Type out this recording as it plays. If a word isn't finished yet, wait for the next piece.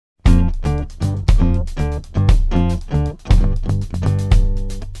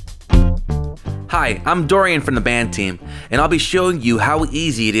Hi, I'm Dorian from the band team, and I'll be showing you how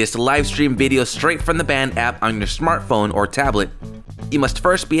easy it is to live stream videos straight from the band app on your smartphone or tablet. You must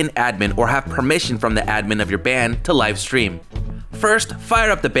first be an admin or have permission from the admin of your band to live stream. First, fire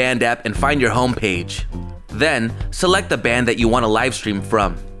up the band app and find your home page. Then, select the band that you want to live stream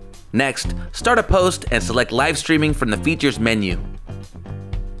from. Next, start a post and select live streaming from the features menu.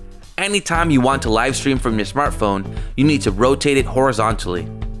 Anytime you want to live stream from your smartphone, you need to rotate it horizontally.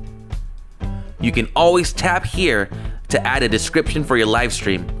 You can always tap here to add a description for your live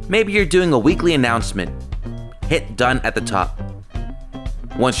stream. Maybe you're doing a weekly announcement. Hit done at the top.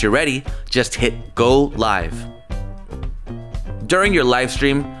 Once you're ready, just hit go live. During your live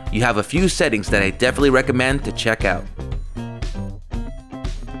stream, you have a few settings that I definitely recommend to check out.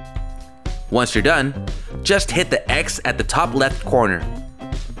 Once you're done, just hit the X at the top left corner.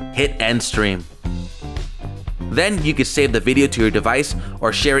 Hit end stream. Then you can save the video to your device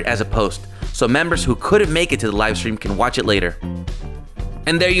or share it as a post, so members who couldn't make it to the live stream can watch it later.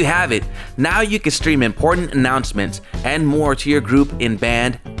 And there you have it. Now you can stream important announcements and more to your group in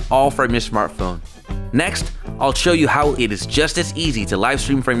band, all from your smartphone. Next, I'll show you how it is just as easy to live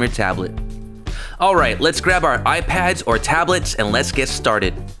stream from your tablet. Alright, let's grab our iPads or tablets and let's get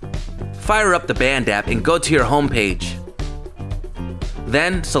started. Fire up the band app and go to your home page.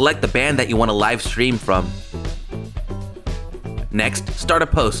 Then select the band that you want to live stream from. Next, start a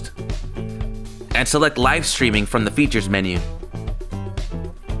post. And select live streaming from the features menu.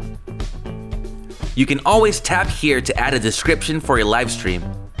 You can always tap here to add a description for your live stream.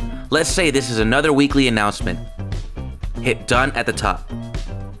 Let's say this is another weekly announcement. Hit done at the top.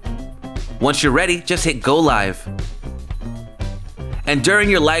 Once you're ready, just hit go live. And during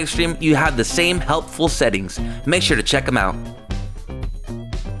your live stream, you have the same helpful settings. Make sure to check them out.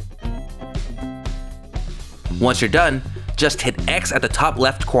 Once you're done, just hit X at the top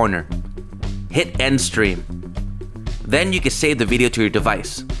left corner. Hit end stream. Then you can save the video to your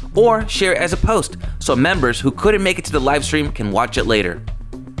device or share it as a post so members who couldn't make it to the live stream can watch it later.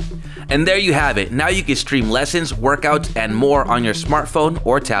 And there you have it. Now you can stream lessons, workouts, and more on your smartphone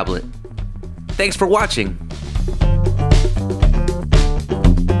or tablet. Thanks for watching.